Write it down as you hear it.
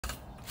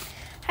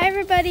Hi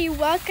everybody,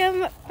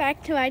 welcome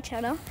back to my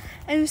channel.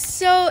 I'm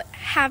so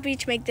happy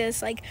to make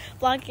this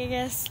vlog, I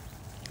guess.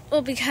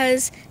 Well,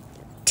 because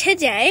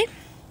today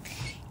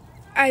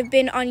I've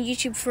been on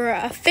YouTube for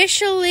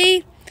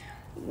officially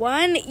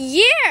 1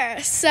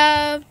 year.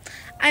 So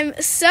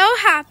I'm so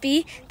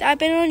happy that I've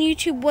been on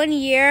YouTube 1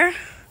 year.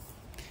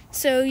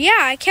 So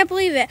yeah, I can't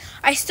believe it.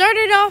 I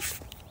started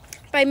off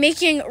by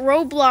making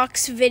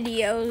Roblox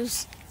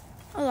videos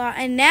a lot,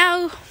 and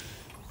now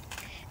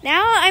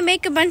I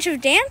make a bunch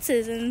of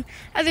dances and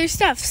other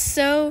stuff.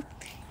 So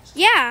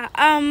yeah,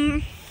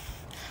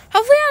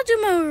 hopefully I'll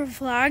do more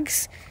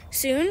vlogs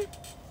soon.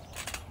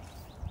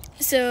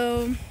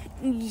 So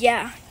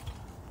yeah.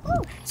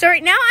 So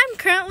right now I'm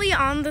currently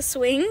on the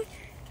swing.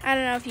 I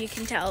don't know if you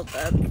can tell,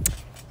 but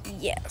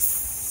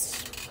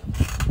yes.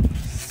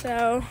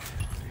 So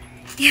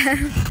yeah,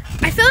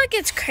 I feel like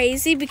it's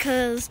crazy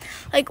because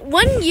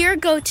 1 year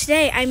ago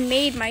today I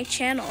made my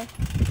channel,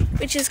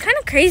 which is kind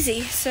of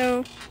crazy.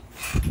 So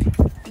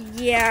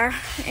yeah,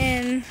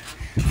 and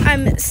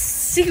I'm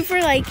super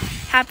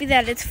happy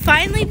that it's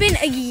finally been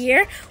a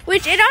year,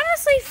 which it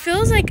honestly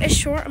feels like a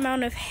short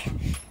amount of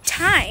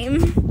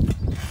time.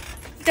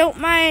 Don't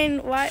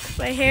mind why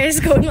my hair is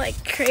going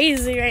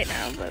crazy right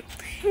now, but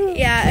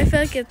yeah, I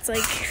feel like it's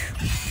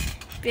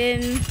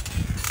been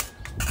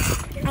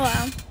a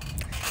while.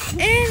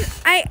 And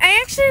I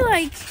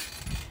actually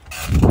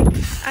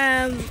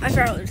I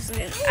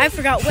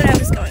forgot what I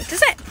was going to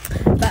say,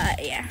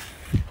 but yeah.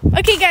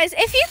 Okay guys,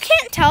 if you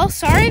can't tell,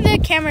 sorry the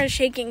camera is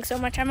shaking so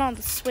much. I'm on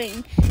the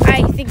swing.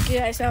 I think you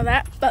guys know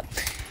that, but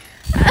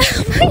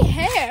my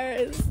hair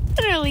is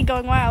literally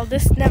going wild.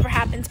 This never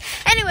happens.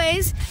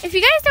 Anyways, if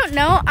you guys don't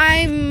know,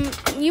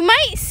 you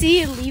might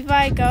see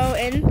Levi go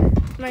in.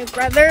 My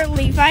brother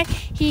Levi,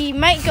 he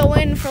might go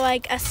in for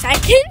a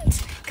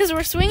second because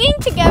we're swinging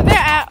together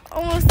at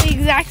almost the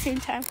exact same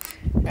time.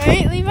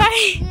 Right, Levi?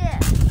 Yeah.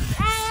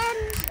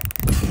 And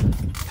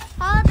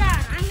hold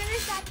on, I'm gonna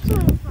stop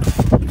swinging first.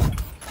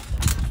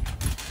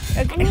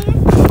 Okay.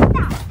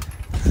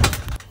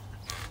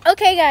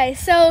 Okay, guys,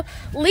 so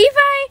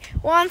Levi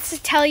wants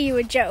to tell you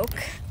a joke.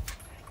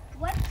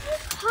 What do you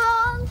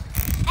call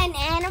an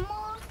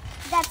animal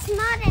that's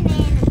not an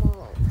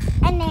animal?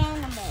 An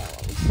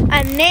animal.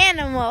 An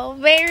animal.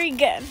 Very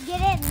good.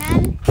 Get it,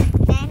 man?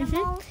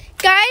 Animal?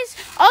 Guys,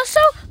 also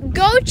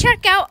go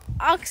check out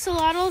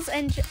Axolotls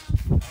and...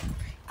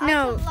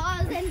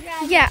 Axolotls and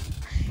dragons. Yeah,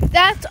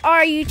 that's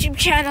our YouTube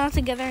channel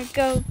together.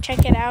 Go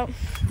check it out.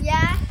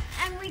 Yeah,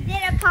 and we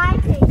did a pie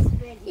taste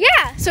video.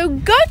 Yeah, so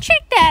go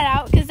check that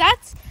out because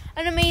that's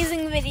an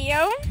amazing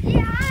video.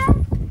 Yeah.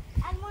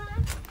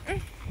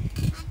 And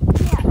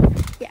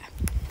Yeah.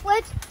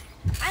 Which,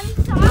 I'm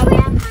sorry,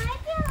 it might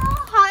be a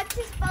little hard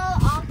to spell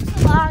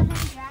axolotls and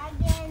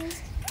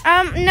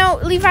dragons. No,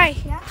 Levi.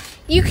 Yeah.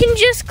 You can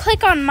just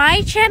click on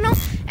my channel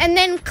and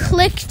then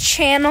click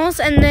channels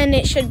and then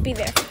it should be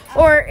there.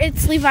 Or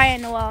it's Levi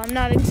and Noel. I'm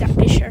not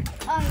exactly sure.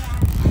 Oh, yeah.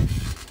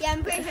 Yeah,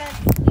 I'm pretty sure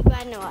it's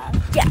Levi and Noel.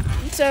 Yeah.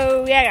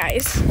 So, yeah,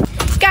 guys.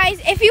 Guys,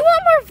 if you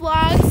want more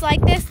vlogs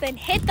like this, then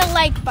hit the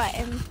like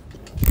button.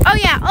 Oh,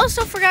 yeah.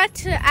 Also forgot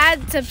to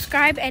add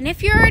subscribe. And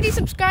if you're already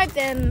subscribed,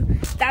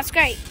 then that's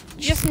great.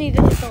 You just need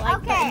to hit the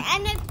like button. Okay,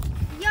 and if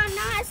you're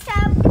not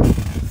sub.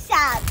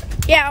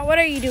 Yeah, what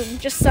are you doing?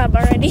 Just sub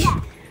already. Yeah.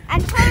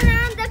 And turn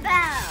on the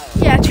bell.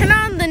 Yeah, turn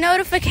on the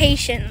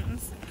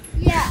notifications.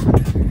 Yeah.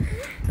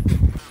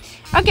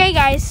 Okay,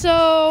 guys,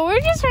 so we're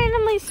just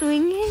randomly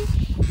swinging.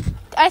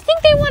 I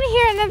think they want to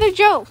hear another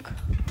joke.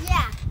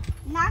 Yeah.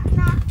 Knock,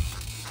 knock.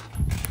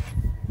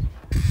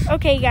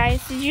 Okay,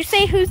 guys, did you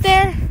say who's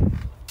there?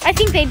 I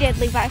think they did,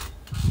 Levi.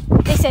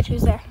 They said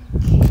who's there.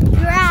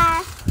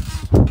 Grass.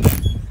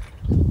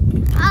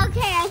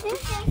 Okay, I think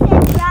they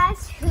said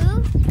grass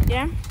who?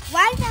 Yeah.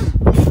 Why does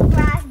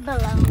grass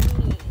below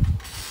me?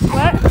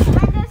 What? I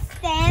don't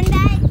understand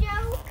that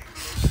joke,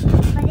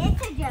 but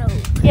it's a joke.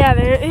 Yeah,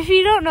 if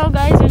you don't know,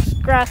 guys, there's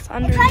grass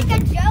under. It's like a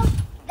joke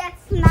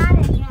that's not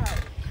a joke.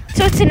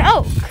 So it's an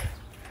oak.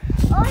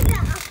 Or is it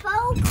a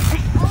folk?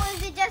 Or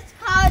is it just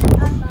called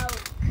a folk?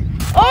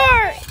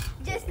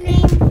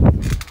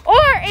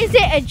 Or is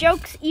it a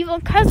joke's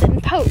evil cousin,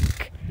 Poke? Or is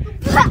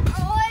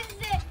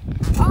it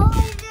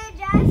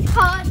just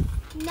called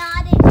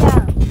not a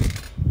joke?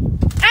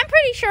 I'm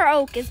pretty sure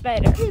oak is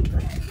better. No, I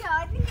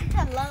think it's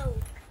a loaf.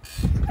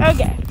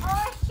 Okay. Or a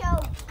show.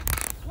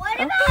 What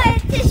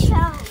about it's a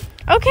show?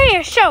 Okay,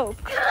 a show.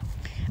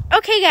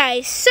 Okay,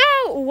 guys, so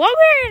what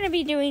we're going to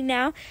be doing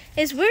now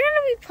is we're going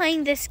to be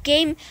playing this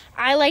game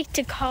I like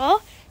to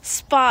call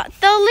Spot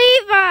the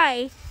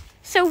Levi.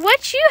 So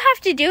what you have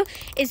to do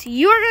is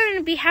you're going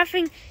to be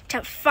having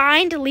to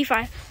find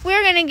Levi.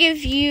 We're going to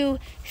give you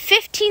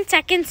 15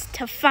 seconds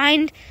to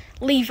find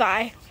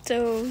Levi.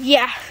 So,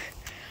 yeah.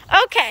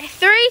 Okay,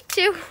 3,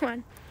 2,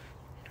 1.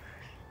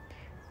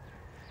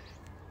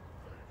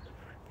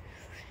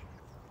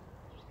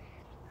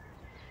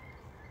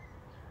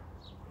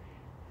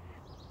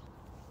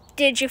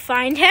 Did you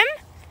find him?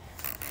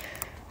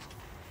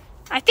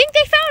 I think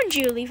they found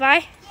you, Levi.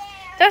 Yeah.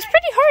 That was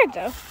pretty hard,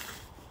 though.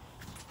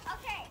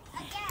 Okay,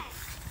 again.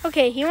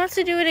 Okay, he wants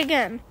to do it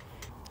again.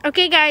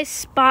 Okay, guys,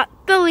 spot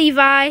the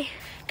Levi.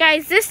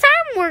 Guys, this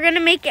time we're going to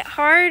make it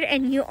hard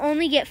and you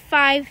only get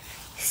 5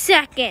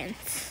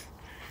 seconds.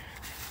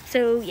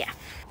 So, yeah.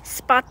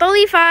 Spot the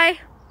Levi.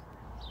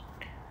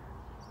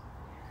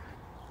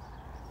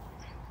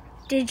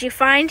 Did you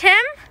find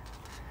him?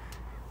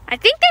 I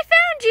think they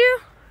found you.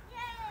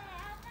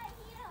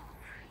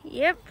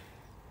 Yep.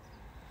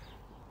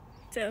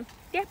 So,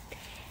 yep.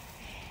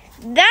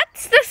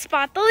 That's the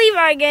Spot the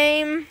Levi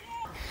game.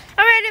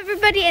 Alright,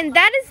 everybody, and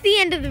that is the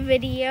end of the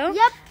video.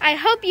 Yep. I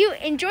hope you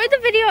enjoyed the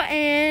video,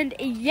 and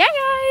yeah,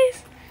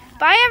 guys.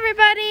 Bye,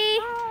 everybody.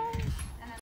 Bye.